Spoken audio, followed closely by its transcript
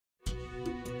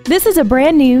This is a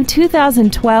brand new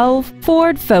 2012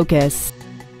 Ford Focus.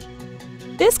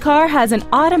 This car has an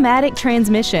automatic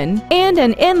transmission and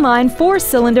an inline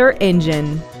 4-cylinder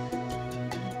engine.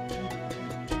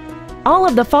 All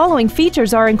of the following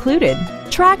features are included: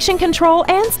 traction control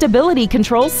and stability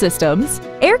control systems,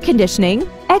 air conditioning,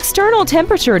 external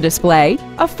temperature display,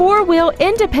 a 4-wheel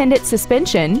independent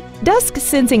suspension, dusk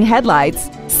sensing headlights,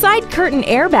 side curtain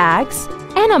airbags,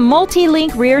 and a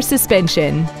multi-link rear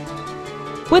suspension.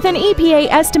 With an EPA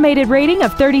estimated rating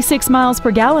of 36 miles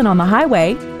per gallon on the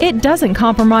highway, it doesn't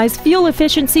compromise fuel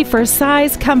efficiency for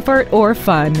size, comfort, or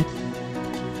fun.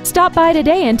 Stop by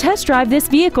today and test drive this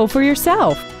vehicle for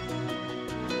yourself.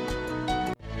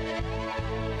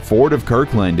 Ford of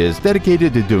Kirkland is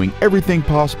dedicated to doing everything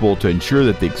possible to ensure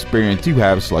that the experience you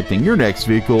have selecting your next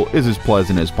vehicle is as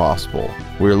pleasant as possible.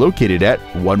 We're located at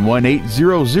 11800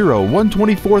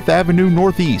 124th Avenue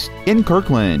Northeast in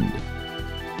Kirkland.